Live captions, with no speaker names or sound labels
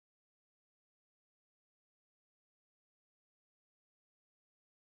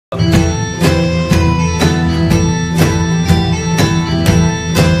Imagine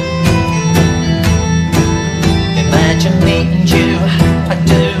meeting you, I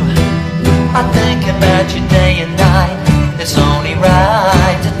do. I think about you day and night. It's only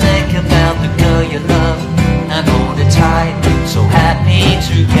right to think about the girl you love and hold her tight. So happy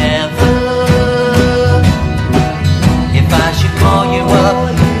together. If I should call you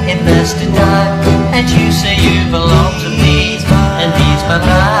up, invest a dime, and you say you belong to me and ease my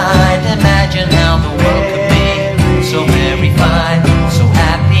mind, imagine how the world could be so very fine, so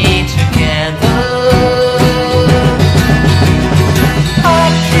happy together.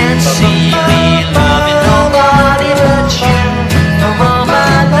 I can't see me loving nobody but you for all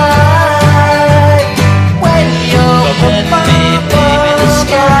my life. When you're with me, baby, the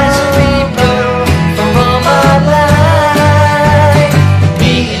skies will be blue for all my life.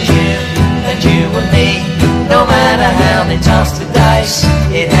 Me and you and me, no matter how they toss the dice,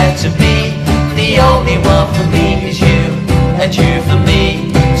 it had to be. The only one for me is you, and you for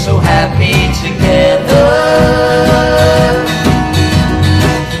me, so happy together.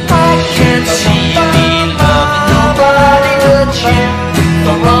 I can't see me loving nobody but you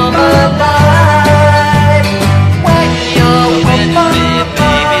for all my life. When you're with me,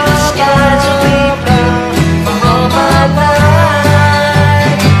 baby, the skies will be blue for all my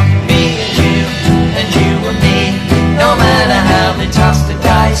life. Me and you and me, no matter how they toss the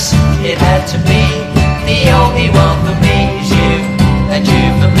dice, it had to be. The only one for me is you, and you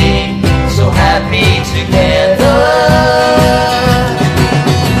for me, so happy together.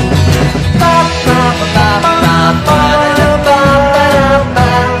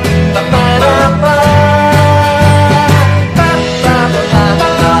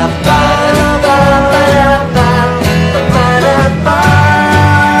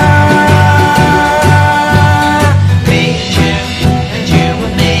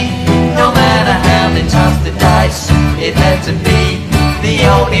 It had to be the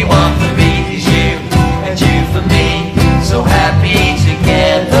only one for